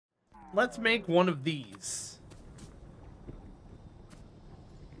let's make one of these.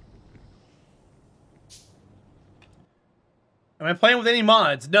 Am I playing with any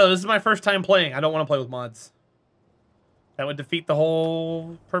mods? No, this is my first time playing. I don't want to play with mods. That would defeat the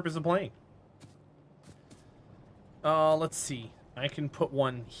whole purpose of playing. Let's see. I can put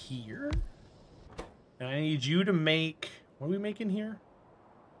one here. And I need you to make... What are we making here?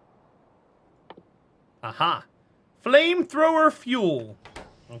 Aha. Flamethrower fuel.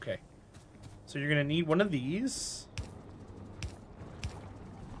 Okay. So you're going to need one of these.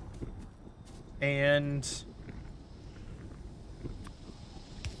 And...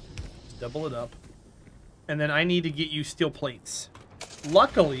 double it up. And then I need to get you steel plates.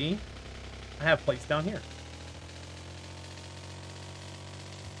 Luckily, I have plates down here.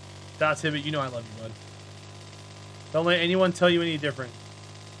 Dots Hibbit, you know I love you, bud. Don't let anyone tell you any different.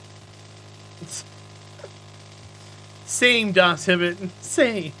 Same, Dots Hibbit.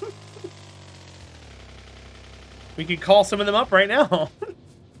 Same. We could call some of them up right now.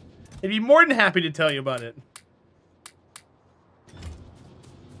 They'd be more than happy to tell you about it.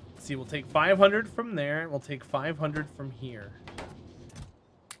 Let's see, we'll take 500 from there. We'll take 500 from here.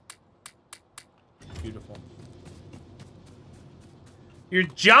 Beautiful. You're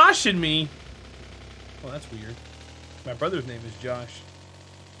joshing me. Well, that's weird. My brother's name is Josh.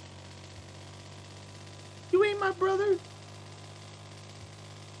 You ain't my brother.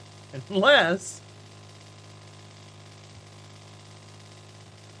 Unless...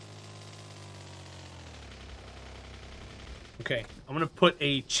 Okay, I'm gonna put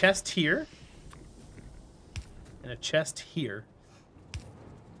a chest here. And a chest here.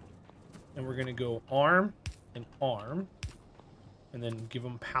 And we're gonna go arm and arm. And then give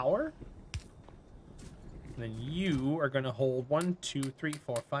them power. And then you are going to hold 1, 2, 3,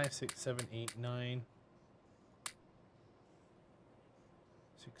 4, 5, 6, 7, 8, 9.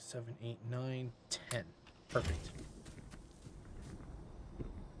 6, 7, 8, 9, 10. Perfect.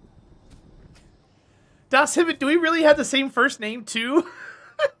 Das Hibbit, do we really have the same first name too?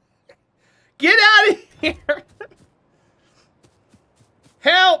 Get out of here!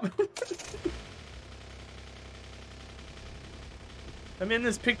 Help! I'm in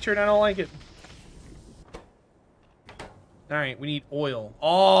this picture and I don't like it. Alright, we need oil.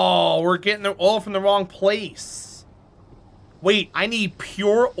 Oh, we're getting the oil from the wrong place. Wait, I need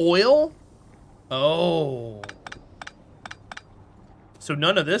pure oil? Oh. So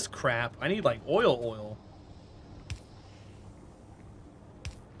none of this crap. I need, like, oil.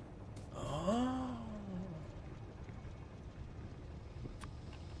 Oh.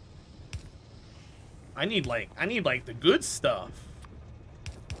 I need, like, the good stuff.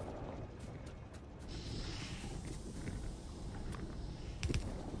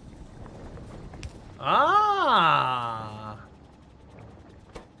 Ah!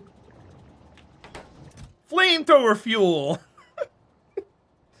 Flamethrower fuel!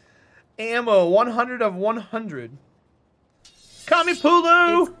 Ammo, 100 of 100. Kami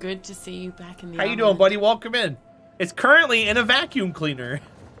Pulu! It's good to see you back in the How you doing, buddy? Welcome in. It's currently in a vacuum cleaner.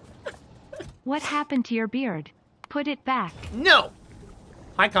 What happened to your beard? Put it back. No!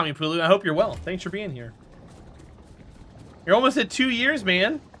 Hi, Kami Pulu. I hope you're well. Thanks for being here. You're almost at 2 years,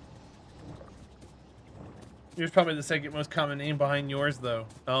 man. Yours probably the second most common name behind yours, though.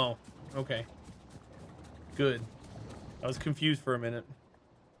 Oh, okay. Good. I was confused for a minute.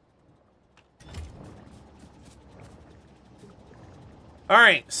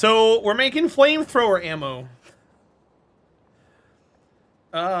 Alright, so we're making flamethrower ammo.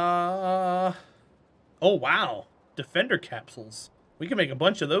 Oh, wow. Defender capsules. We can make a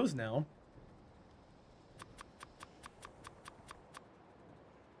bunch of those now.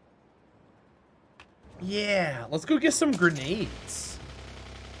 Yeah, let's go get some grenades.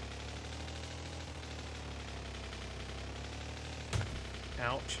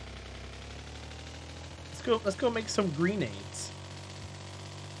 Ouch. Let's go make some grenades.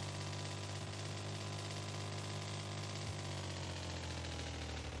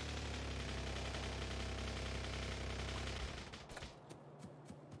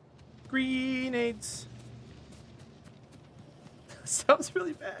 Grenades. Sounds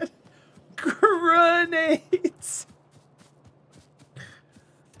really bad. Grenades.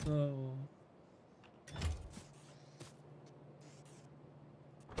 Oh.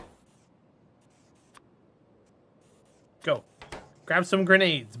 Go. Grab some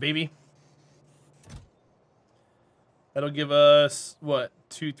grenades, baby. That'll give us, what,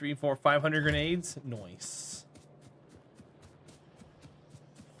 2, 3, 4, 500 grenades? Nice.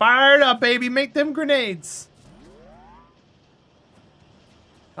 Fire it up, baby. Make them grenades.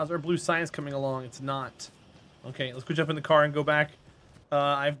 How's our blue science coming along? It's not. Okay, let's go jump in the car and go back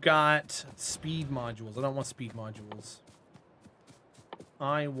I've got speed modules. I don't want speed modules.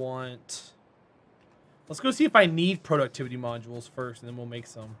 I want... Let's go see if I need productivity modules first, and then we'll make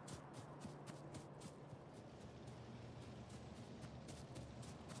some.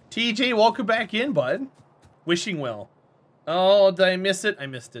 TJ, welcome back in, bud. Wishing well. Oh, did I miss it? I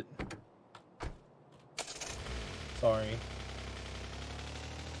missed it. Sorry.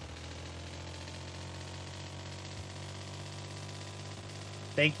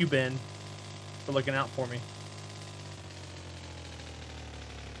 Thank you, Ben, for looking out for me.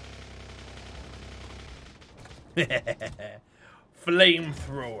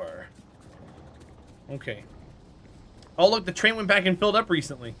 Flamethrower. Okay. Oh, look, the train went back and filled up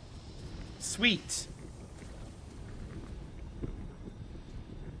recently. Sweet.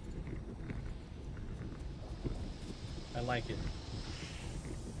 I like it.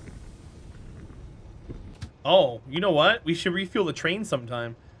 Oh, you know what? We should refuel the train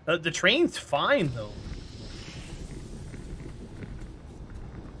sometime. The train's fine, though.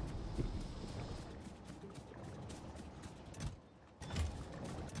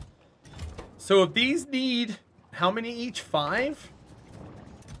 So if these need... How many each? 5?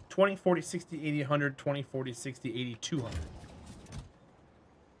 20, 40, 60, 80, 100, 20, 40, 60, 80, 200.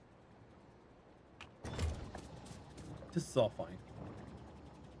 This is all fine.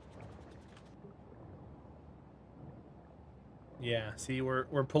 Yeah, see, we're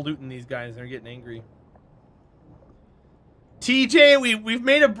polluting these guys. They're getting angry. TJ, we've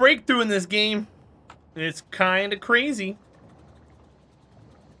made a breakthrough in this game. It's kind of crazy.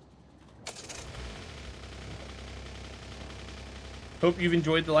 Hope you've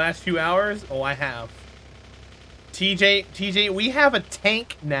enjoyed the last few hours. Oh, I have. TJ, we have a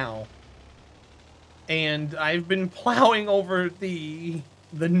tank now. And I've been plowing over the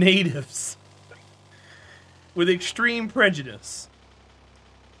natives with extreme prejudice.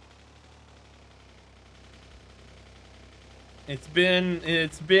 It's been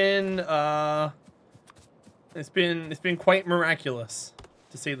quite miraculous,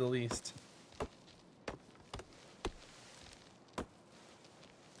 to say the least.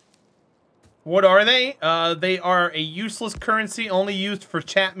 What are they? They are a useless currency only used for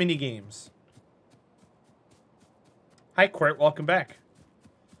chat minigames. Hi, Quirt. Welcome back.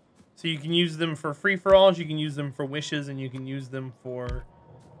 So you can use them for free-for-alls, you can use them for wishes, and you can use them for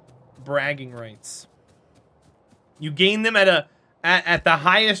bragging rights. You gain them at the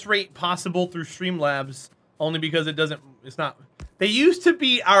highest rate possible through Streamlabs, only because it's not... They used to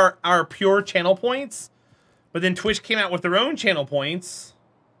be our pure channel points, but then Twitch came out with their own channel points.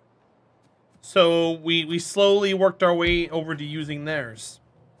 So we slowly worked our way over to using theirs.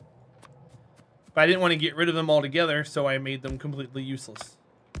 But I didn't want to get rid of them altogether, so I made them completely useless.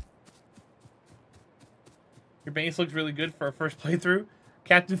 Your base looks really good for our first playthrough.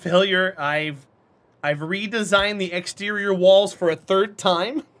 Captain Failure, I've redesigned the exterior walls for a 3rd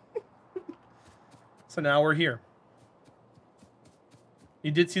time. So now we're here.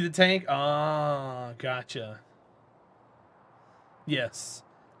 You did see the tank? Ah, gotcha. Yes.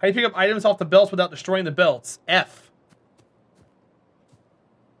 How do you pick up items off the belts without destroying the belts? F.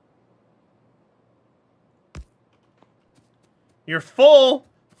 You're full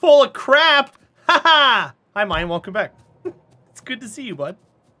of crap. Haha. Hi, Mine. Welcome back. It's good to see you, bud.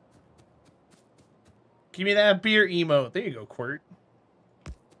 Give me that beer emote. There you go, Quirt.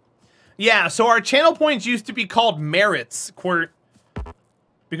 Yeah, so our channel points used to be called merits, Quirt,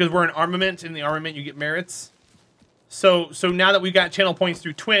 because we're an armament. In the armament, you get merits. So now that we got channel points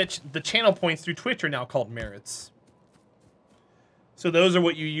through Twitch, the channel points through Twitch are now called merits. So those are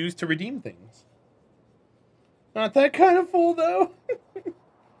what you use to redeem things. Not that kind of fool, though.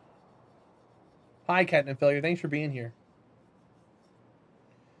 Hi, Captain Failure. Thanks for being here.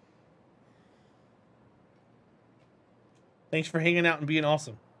 Thanks for hanging out and being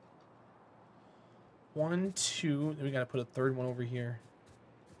awesome. 1, 2. Then we gotta put a 3rd one over here.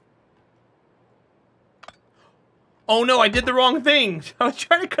 Oh no, I did the wrong thing. I was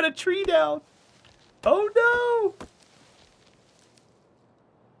trying to cut a tree down. Oh no.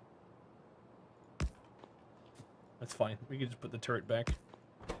 That's fine. We can just put the turret back.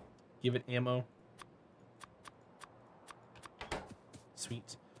 Give it ammo.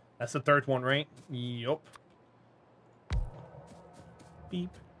 Sweet. That's the 3rd one, right? Yup. Beep.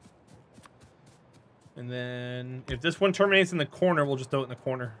 And then if this one terminates in the corner, we'll just throw it in the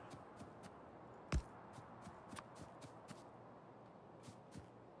corner.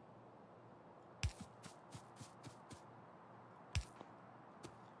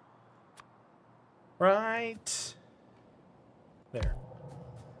 Right there.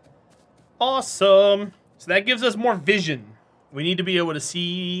 Awesome. So that gives us more vision We need to be able to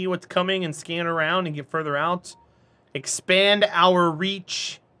see what's coming and scan around and get further out. Expand our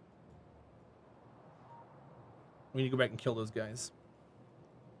reach. We need to go back and kill those guys.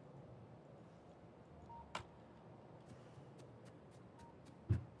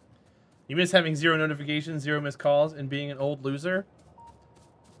 You miss having 0 notifications, 0 missed calls, and being an old loser?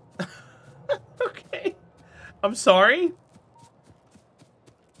 Okay. I'm sorry.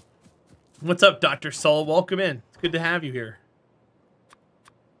 What's up, Dr. Soul? Welcome in. It's good to have you here.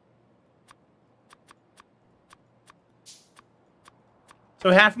 So,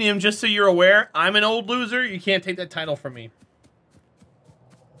 Hafnium, just so you're aware, I'm an old loser. You can't take that title from me.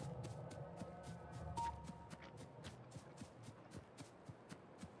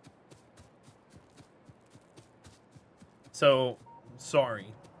 So, sorry.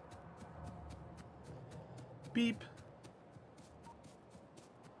 Beep.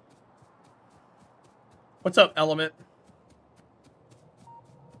 What's up, Element?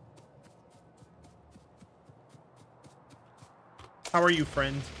 How are you,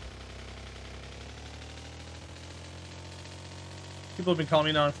 friend? People have been calling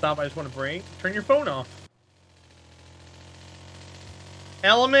me nonstop. I just want to break. Turn your phone off.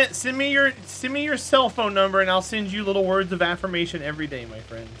 Element, send me your cell phone number and I'll send you little words of affirmation every day, my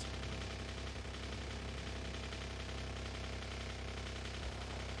friend.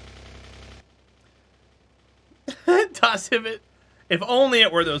 Toss Hibbit. If only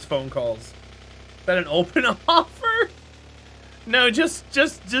it were those phone calls. Is that an open offer? No, just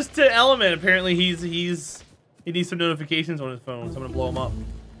to Element. Apparently he needs some notifications on his phone, so I'm gonna blow him up.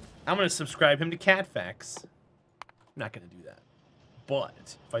 I'm gonna subscribe him to Catfax. I'm not gonna do that.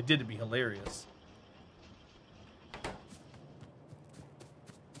 But if I did, it'd be hilarious.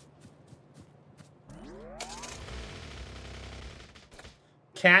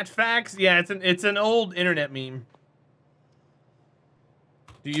 Catfax? Yeah, it's an old internet meme.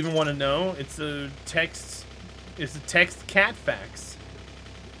 Do you even want to know? It's a text Catfax.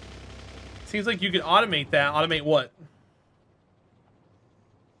 Seems like you could automate that. Automate what?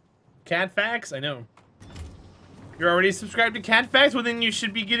 Catfax? I know. You're already subscribed to Catfax? Well, then you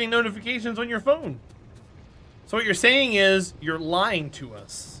should be getting notifications on your phone. So what you're saying is you're lying to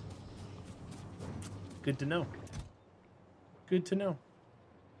us. Good to know. Good to know.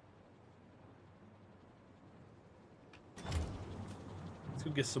 Let's go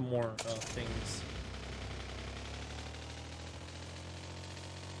get some more things.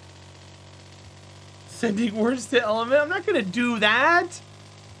 Sending words to Element? I'm not going to do that.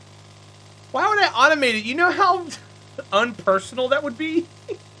 Why would I automate it? You know how unpersonal that would be?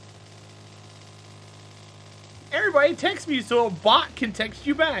 Everybody text me so a bot can text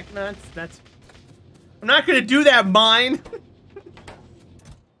you back. No, that's I'm not going to do that, mine.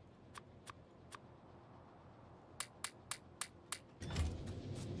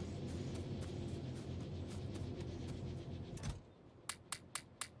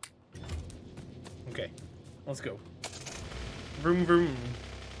 Okay, let's go. Vroom, vroom.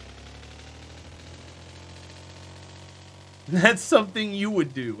 That's something you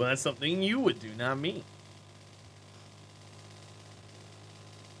would do. Well, that's something you would do, not me.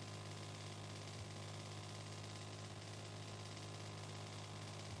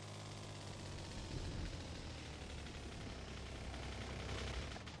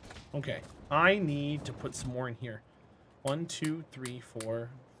 Okay, I need to put some more in here. 1, 2, 3, 4,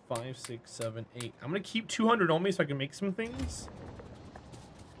 5, 6, 7, 8. I'm gonna keep 200 on me so I can make some things.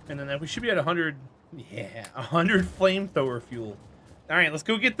 And then we should be at 100. Yeah, 100 flamethrower fuel. All right, let's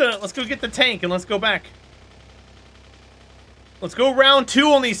go get the tank and let's go back. Let's go round 2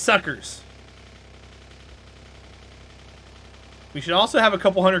 on these suckers. We should also have a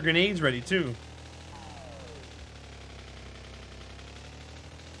couple 100 grenades ready too.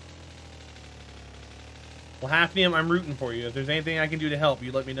 Well, Hafnium, I'm rooting for you. If there's anything I can do to help,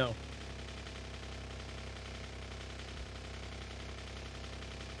 you let me know.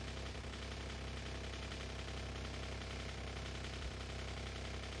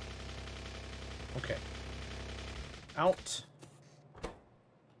 Okay. Out.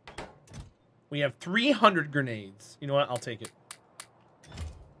 We have 300 grenades. You know what? I'll take it.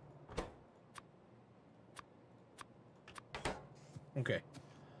 Okay.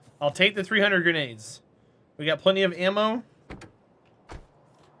 I'll take the 300 grenades. We got plenty of ammo.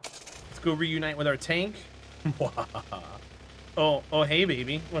 Let's go reunite with our tank. Oh, hey,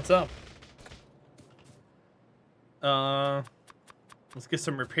 baby. What's up? Let's get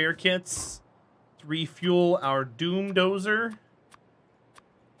some repair kits. Let's refuel our Doom Dozer.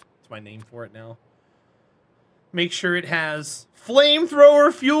 That's my name for it now. Make sure it has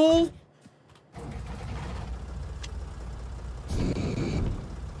flamethrower fuel.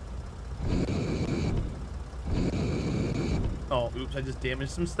 Oh, oops, I just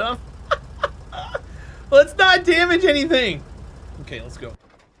damaged some stuff. Let's not damage anything. Okay, let's go.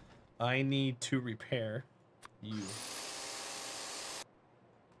 I need to repair you.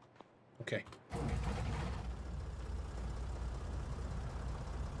 Okay.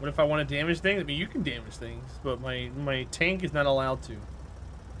 What if I want to damage things? I mean, you can damage things, but my tank is not allowed to.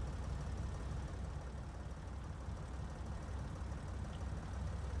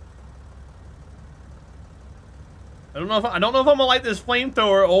 I don't know if I'm gonna light this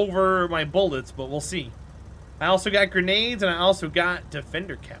flamethrower over my bullets, but we'll see. I also got grenades and I also got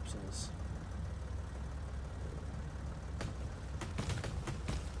defender capsules.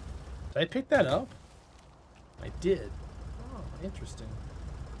 Did I pick that up? I did. Oh, interesting.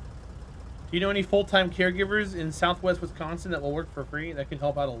 Do you know any full-time caregivers in Southwest Wisconsin that will work for free? That could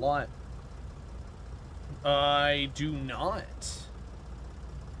help out a lot. I do not.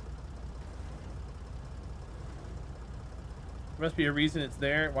 There must be a reason it's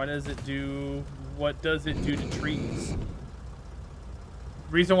there. Why does it do... What does it do to trees?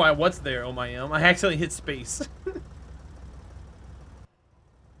 Reason why what's there, oh my I accidentally hit space.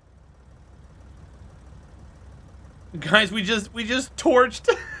 Guys, we just torched...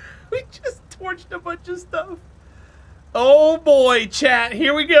 we just torched a bunch of stuff. Oh boy, chat.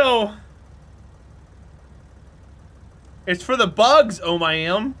 Here we go. It's for the bugs, oh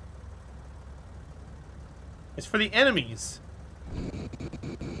my It's for the enemies.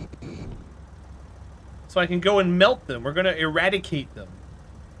 So I can go and melt them. We're gonna eradicate them.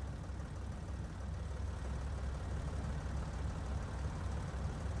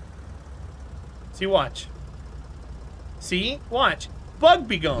 See, watch. See? Watch. Bug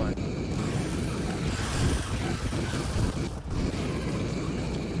be gone.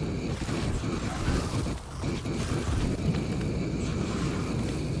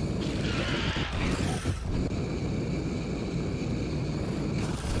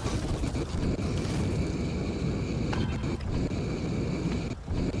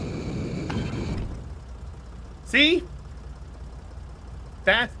 See?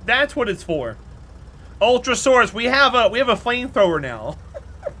 That's what it's for. Ultrasaurus, we have a flamethrower now.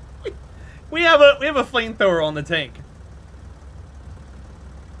 we have a flamethrower on the tank.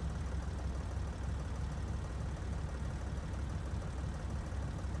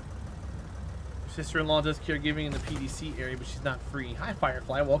 Your sister-in-law does caregiving in the PDC area, but she's not free. Hi,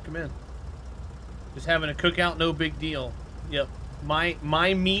 Firefly, welcome in. Just having a cookout, no big deal. Yep,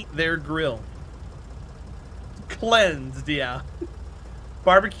 my meat, their grill. Cleansed, yeah.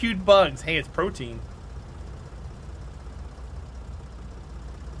 Barbecued bugs. Hey, it's protein.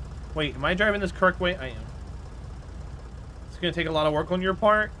 Wait, am I driving this correct way? I am. It's gonna take a lot of work on your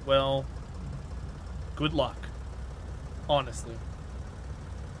part? Well, good luck. Honestly.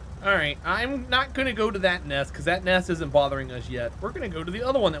 Alright, I'm not gonna go to that nest, because that nest isn't bothering us yet. We're gonna go to the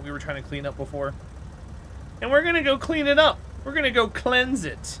other one that we were trying to clean up before. And we're gonna go clean it up. We're gonna go cleanse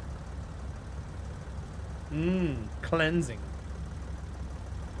it. Cleansing.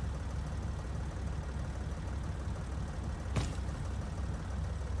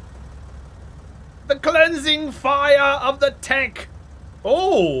 The cleansing fire of the tank.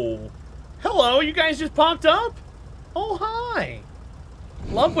 Oh, hello, you guys just popped up? Oh, hi.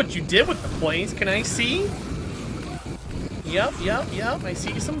 Love what you did with the place. Can I see? Yep. I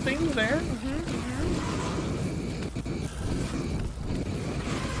see some things there.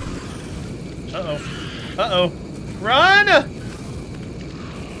 Uh-oh. Run!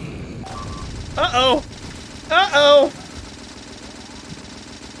 Uh-oh.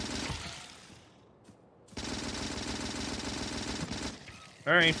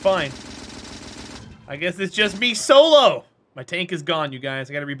 Alright, fine. I guess it's just me solo. My tank is gone, you guys.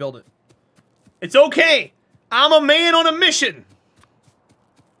 I gotta rebuild it. It's okay. I'm a man on a mission.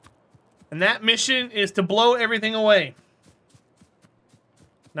 And that mission is to blow everything away.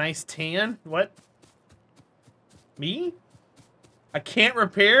 Nice tan. What? Me? I can't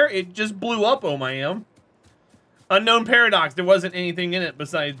repair? It just blew up, oh my Unknown paradox. There wasn't anything in it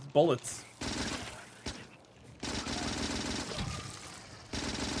besides bullets.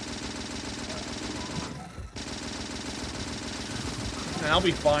 I'll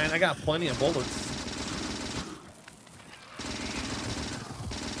be fine. I got plenty of bullets.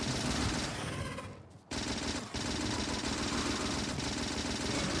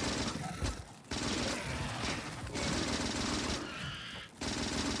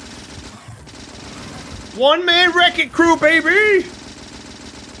 One-man wrecking crew, baby!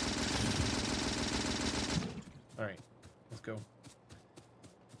 Alright, let's go.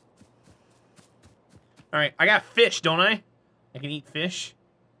 Alright, I got fish, don't I? I can eat fish.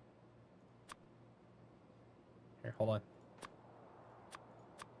 Here, hold on.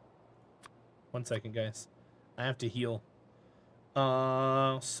 1 second, guys. I have to heal.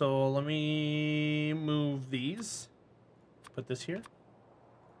 So let me move these. Put this here.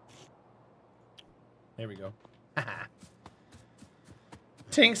 There we go.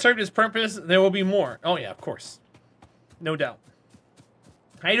 Tank served its purpose. There will be more. Oh yeah, of course. No doubt.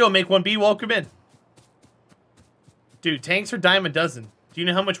 How you doing, Make 1B? Welcome in. Dude, tanks are dime a dozen. Do you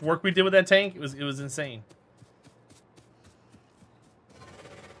know how much work we did with that tank? It was insane.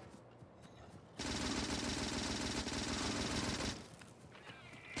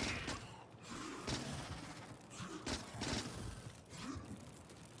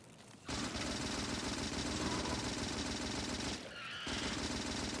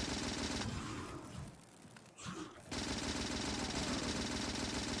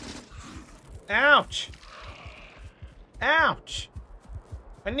 Ouch! Ouch!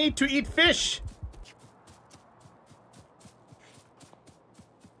 I need to eat fish!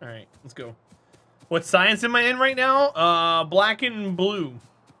 Alright, let's go. What science am I in right now? Black and blue.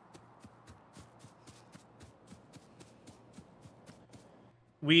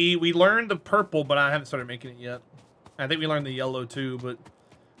 We learned the purple, but I haven't started making it yet. I think we learned the yellow too, but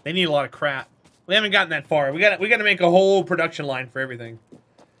they need a lot of crap. We haven't gotten that far. We gotta make a whole production line for everything.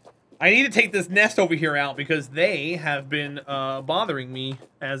 I need to take this nest over here out because they have been bothering me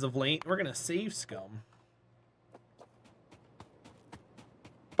as of late. We're gonna save scum.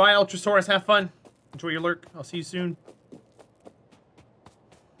 Bye, Ultrasaurus. Have fun. Enjoy your lurk. I'll see you soon.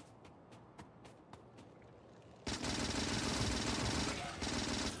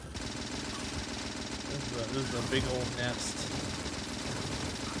 This is a big old nest.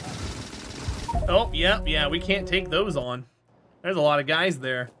 Oh, yeah, we can't take those on. There's a lot of guys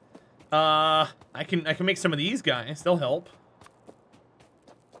there. I can make some of these guys. They'll help.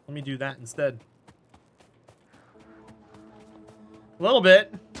 Let me do that instead. A little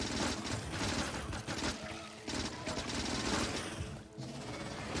bit.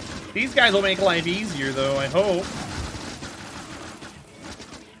 These guys will make life easier, though, I hope.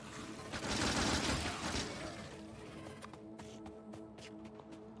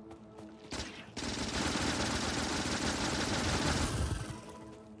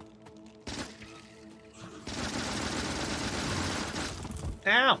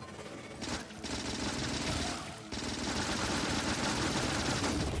 Ow!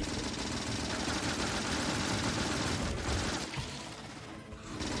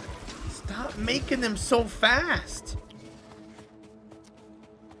 Stop making them so fast!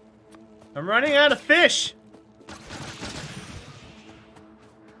 I'm running out of fish!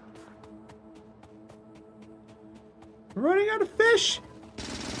 I'm running out of fish!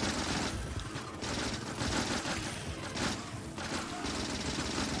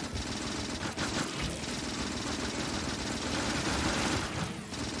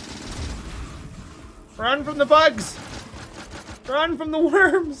 Run from the bugs! Run from the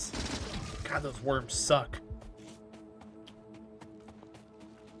worms! God, those worms suck.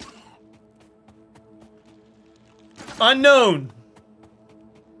 Unknown!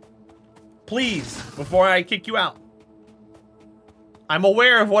 Please, before I kick you out. I'm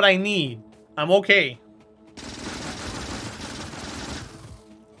aware of what I need. I'm okay.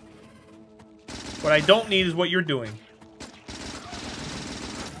 What I don't need is what you're doing.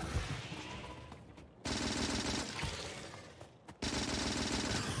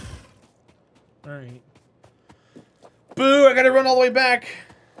 Alright. Boo! I gotta run all the way back.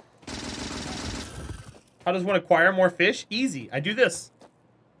 How does one acquire more fish? Easy. I do this.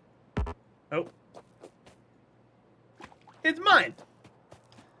 Oh. It's mine.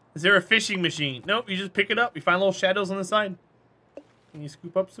 Is there a fishing machine? Nope, you just pick it up. You find little shadows on the side. And you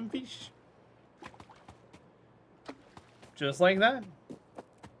scoop up some fish. Just like that.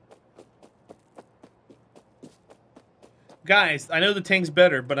 Guys, I know the tank's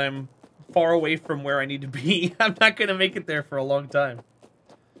better, but I'm far away from where I need to be. I'm not gonna make it there for a long time.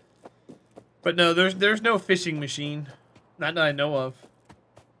 But no, there's no fishing machine. Not that I know of.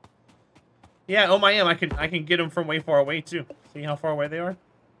 Yeah, oh my I can get them from way far away too. See how far away they are?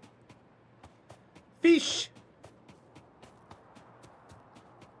 Fish!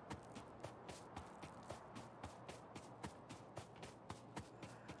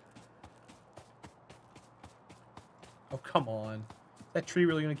 Oh, come on. Is that tree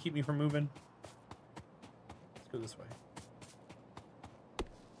really going to keep me from moving? Let's go this way.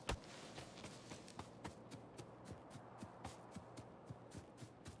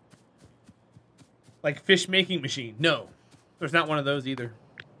 Like fish making machine. No. There's not one of those either.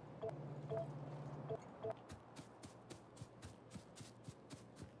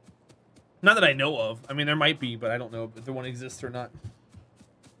 Not that I know of. I mean, there might be, but I don't know if the one exists or not.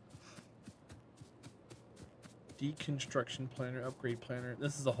 Deconstruction planner, upgrade planner.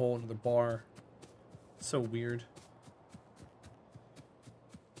 This is a whole another bar. So weird.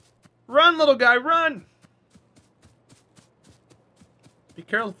 Run, little guy, run! Be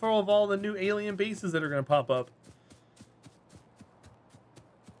careful of all the new alien bases that are going to pop up.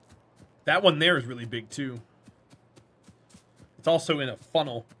 That one there is really big, too. It's also in a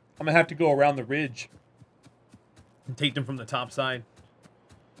funnel. I'm going to have to go around the ridge and take them from the top side.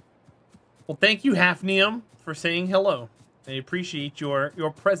 Well, thank you, Hafnium, for saying hello. I appreciate your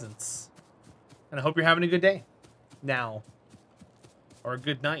presence. And I hope you're having a good day. Now. Or a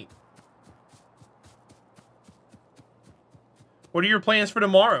good night. What are your plans for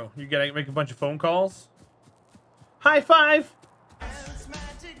tomorrow? You gotta make a bunch of phone calls? High five!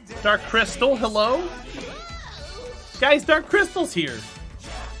 Dark Crystal, hello? Guys, Dark Crystal's here.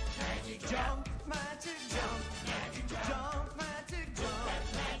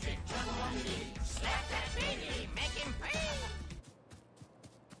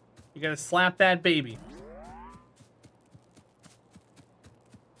 You gotta slap that baby.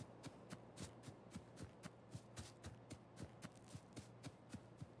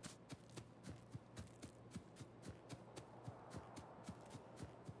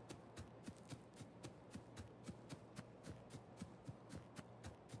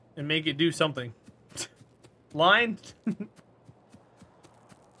 And make it do something. Line?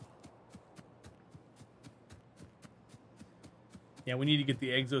 Yeah, we need to get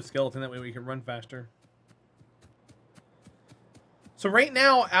the exoskeleton. That way we can run faster. So right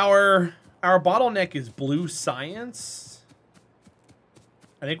now, our bottleneck is blue science.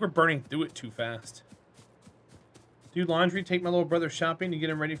 I think we're burning through it too fast. Do laundry, take my little brother shopping to get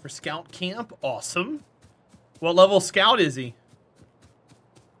him ready for scout camp. Awesome. What level scout is he?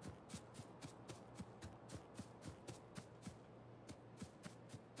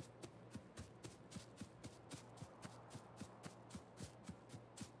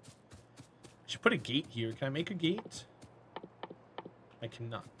 Put a gate here. Can I make a gate? I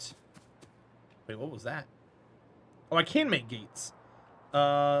cannot. Wait, what was that? Oh, I can make gates.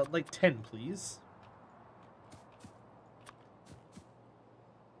 Like 10, please.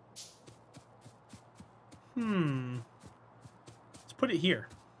 Let's put it here.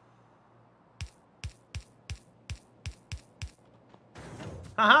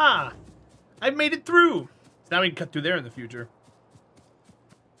 Haha! I've made it through! So now we can cut through there in the future.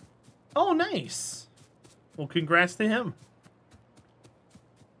 Oh, nice. Well, congrats to him.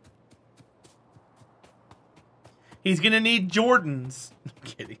 He's gonna need Jordans. I'm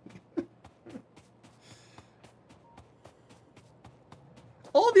kidding.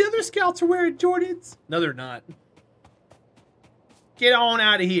 All the other scouts are wearing Jordans. No, they're not. Get on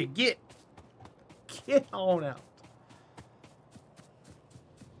out of here. Get on out.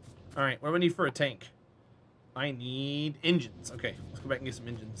 All right, what do I need for a tank? I need engines. Okay, let's go back and get some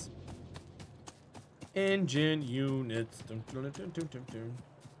engines. Engine units. Dun, dun, dun, dun, dun, dun.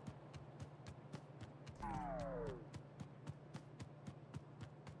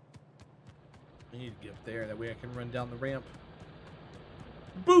 I need to get up there. That way I can run down the ramp.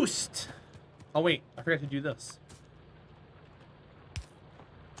 Boost! Oh, wait. I forgot to do this.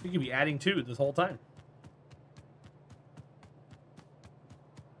 You could be adding 2 this whole time.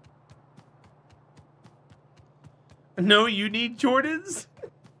 No, you need Jordans?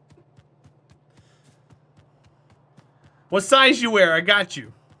 What size you wear? I got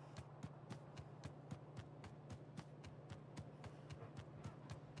you.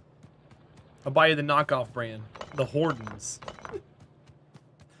 I'll buy you the knockoff brand. The Jordans.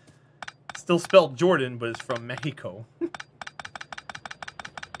 Still spelled Jordan, but it's from Mexico.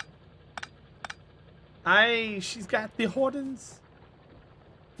 She's got the Jordans.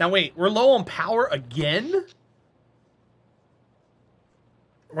 Now wait, we're low on power again?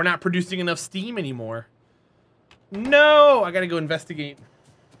 We're not producing enough steam anymore. No! I gotta go investigate.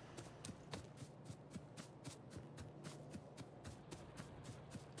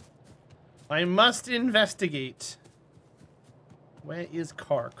 I must investigate. Where is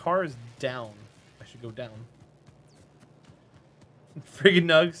car? Car is down. I should go down. Friggin'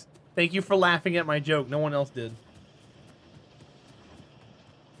 Nugs. Thank you for laughing at my joke. No one else did.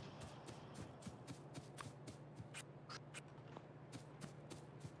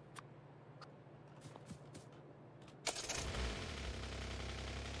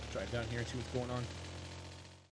 Drive down here and see what's going on.